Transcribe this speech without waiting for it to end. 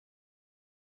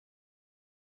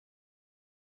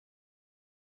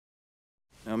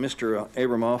Now, Mr.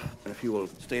 Abramoff, if you will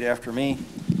state after me,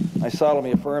 I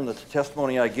solemnly affirm that the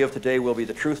testimony I give today will be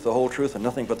the truth, the whole truth, and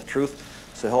nothing but the truth.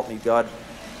 So help me God.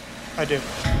 I do.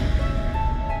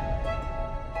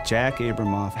 Jack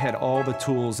Abramoff had all the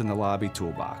tools in the lobby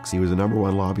toolbox. He was the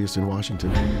 #1 lobbyist in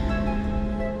Washington.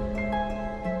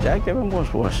 Jack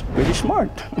Abramoff was pretty smart.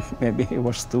 Maybe he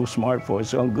was too smart for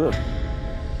his own good.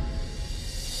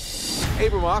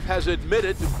 Abramoff has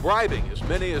admitted to bribing as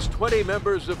many as 20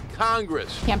 members of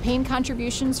Congress. Campaign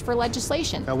contributions for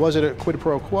legislation. Now, was it a quid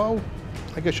pro quo?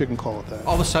 I guess you can call it that.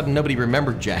 All of a sudden, nobody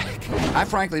remembered Jack. I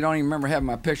frankly don't even remember having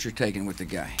my picture taken with the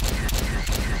guy.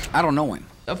 I don't know him.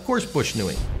 Of course Bush knew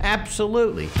him.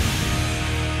 Absolutely.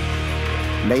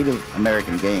 Native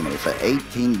American gaming, it's an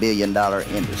 $18 billion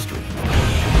industry.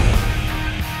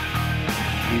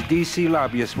 These D.C.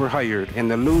 lobbyists were hired, and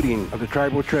the looting of the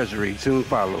tribal treasury soon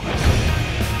followed.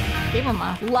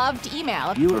 Abramoff loved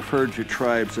email. You referred to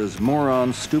tribes as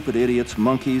morons, stupid idiots,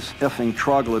 monkeys, effing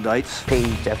troglodytes.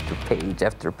 Page after page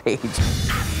after page.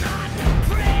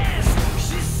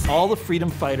 All the freedom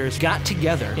fighters got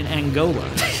together in Angola,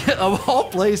 of all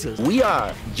places. We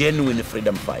are genuine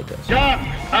freedom fighters. Jack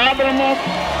Abramoff!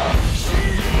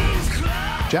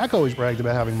 Jack always bragged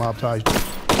about having mob ties.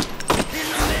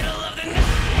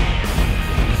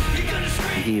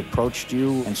 He approached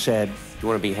you and said, "You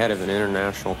want to be head of an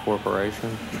international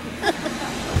corporation?"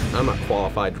 I'm not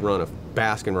qualified to run a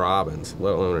Baskin-Robbins,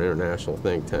 let alone an international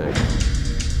think tank.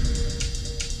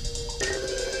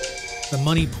 The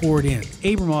money poured in.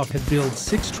 Abramoff had billed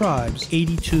 6 tribes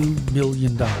 $82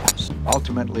 million.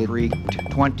 Ultimately reached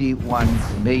 $21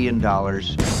 million.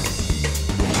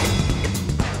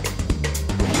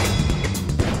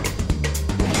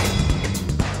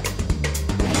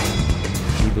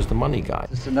 He was the money guy.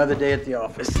 It's another day at the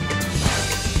office.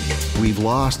 We've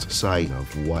lost sight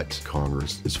of what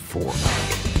Congress is for.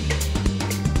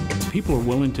 People are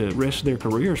willing to risk their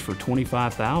careers for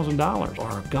 $25,000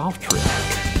 or a golf trip.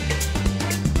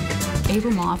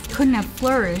 Abramoff couldn't have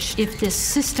flourished if this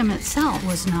system itself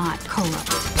was not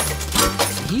corrupt.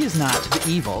 He is not the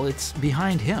evil, it's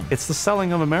behind him. It's the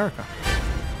selling of America.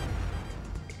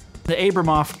 The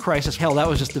Abramoff crisis, hell, that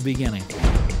was just the beginning.